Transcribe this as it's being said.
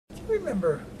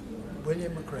remember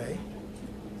William McRae.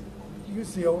 He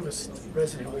was the oldest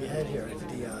resident we had here at the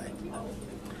DI.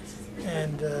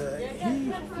 And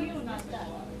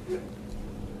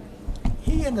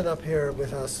he ended up here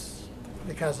with us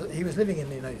because he was living in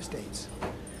the United States.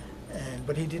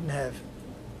 But he didn't have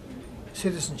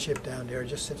citizenship down there,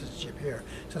 just citizenship here.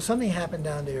 So something happened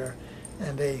down there,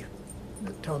 and they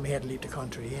told him he had to leave the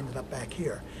country. He ended up back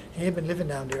here. He had been living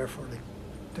down there for like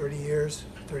 30 years,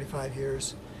 35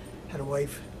 years, had a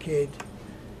wife, kid,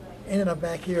 ended up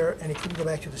back here, and he couldn't go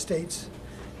back to the States.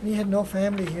 And he had no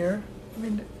family here. I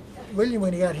mean, William,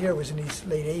 when he got here, was in his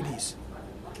late 80s.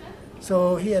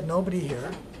 So he had nobody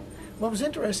here. What was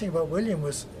interesting about William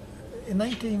was, he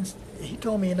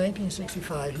told me in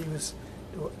 1965 he was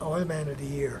the Oil Man of the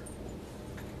Year.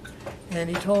 And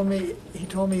he told me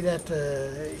that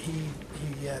he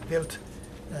built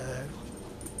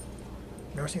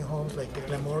nursing homes like the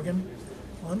Glenmorgan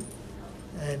one,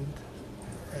 and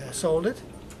sold it.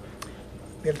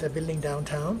 Built a building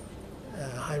downtown,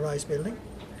 a high-rise building.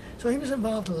 So he was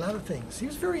involved in a lot of things. He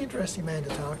was a very interesting man to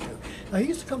talk to. Now he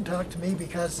used to come talk to me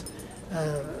because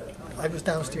I was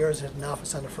downstairs at an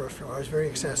office on the first floor. I was very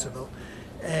accessible.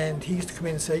 And he used to come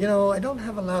in and say, you know, I don't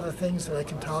have a lot of things that I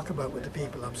can talk about with the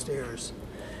people upstairs.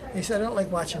 He said, I don't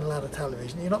like watching a lot of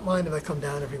television. You don't mind if I come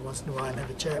down every once in a while and have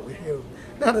a chat with you?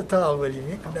 Not at all, William.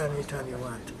 You can come down anytime you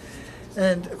want.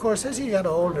 And of course, as he got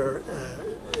older,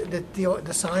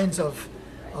 the signs of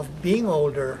being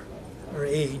older or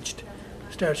aged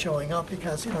start showing up,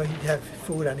 because, you know, he'd have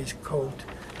food on his coat.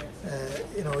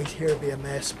 You know, his hair would be a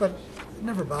mess, but it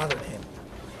never bothered him.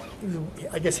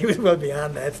 I guess he was well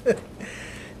beyond that.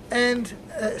 And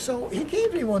so he came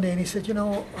to me one day and he said, you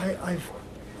know, I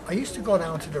used to go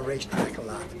down to the racetrack a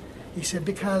lot. He said,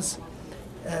 because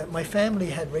my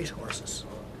family had race horses,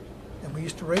 and we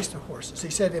used to race the horses. He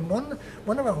said, and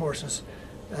one of our horses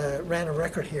ran a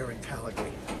record here in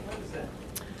Calgary.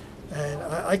 And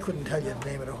I couldn't tell you the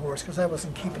name of the horse because I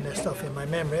wasn't keeping that stuff in my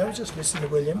memory. I was just listening to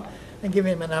William and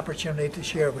giving him an opportunity to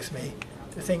share with me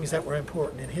the things that were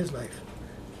important in his life.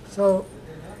 So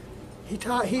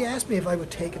he asked me if I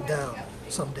would take him down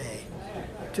someday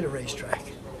to the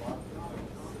racetrack.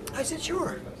 I said,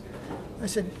 sure. I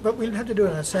said, but we'll have to do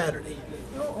it on a Saturday.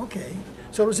 Oh, okay.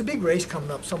 So there was a big race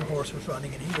coming up. Some horse was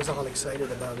running, and he was all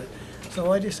excited about it.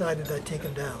 So I decided I'd take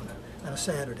him down on a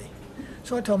Saturday.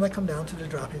 So I told him I'd come down to the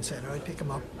drop-in center, I'd pick him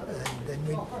up, and then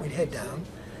we'd head down,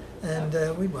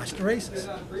 and we'd watch the races.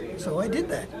 So I did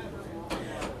that.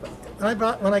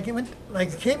 When I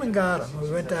came and got him,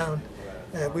 we went down,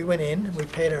 we went in, we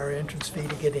paid our entrance fee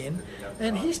to get in,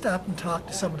 and he stopped and talked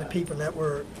to some of the people that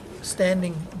were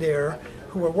standing there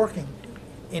who were working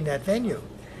in that venue.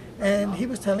 And he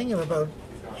was telling him about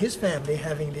his family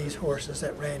having these horses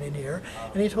that ran in here,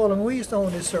 and he told him, we used to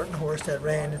own this certain horse that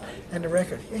ran and the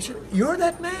record. He said, you're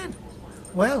that man?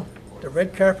 Well, the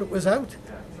red carpet was out.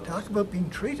 Talk about being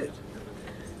treated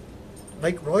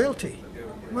like royalty.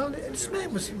 Well, this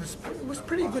man was a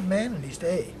pretty good man in his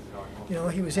day. You know,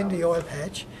 he was in the oil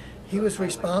patch. He was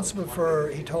responsible for,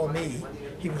 he told me,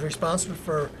 he was responsible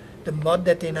for the mud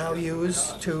that they now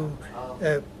use to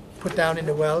put down in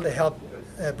the well to help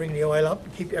bring the oil up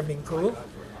and keep everything cool.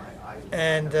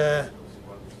 And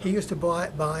he used to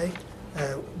buy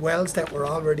wells that were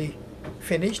already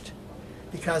finished,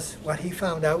 because what he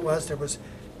found out was there was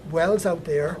wells out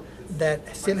there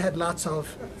that still had lots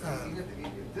of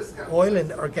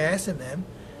oil or gas in them.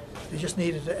 They just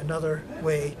needed another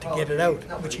way to get it out,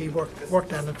 which he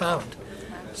worked on and found.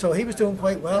 So he was doing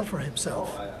quite well for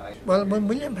himself. Well, when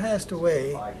William passed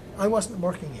away, I wasn't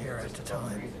working here at the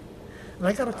time. And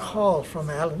I got a call from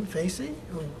Alan Facey,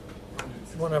 who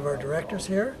one of our directors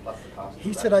here.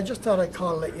 He said, I just thought I'd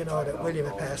call and let you know that William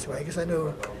had passed away, because I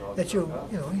knew that you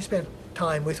know, he spent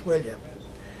time with William.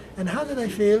 And how did I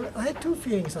feel? I had two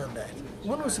feelings on that.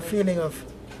 One was a feeling of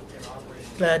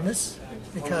gladness,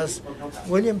 because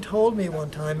William told me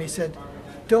one time, he said,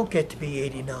 don't get to be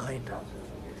 89.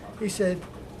 He said,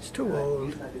 it's too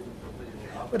old.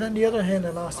 But on the other hand, I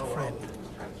lost a friend.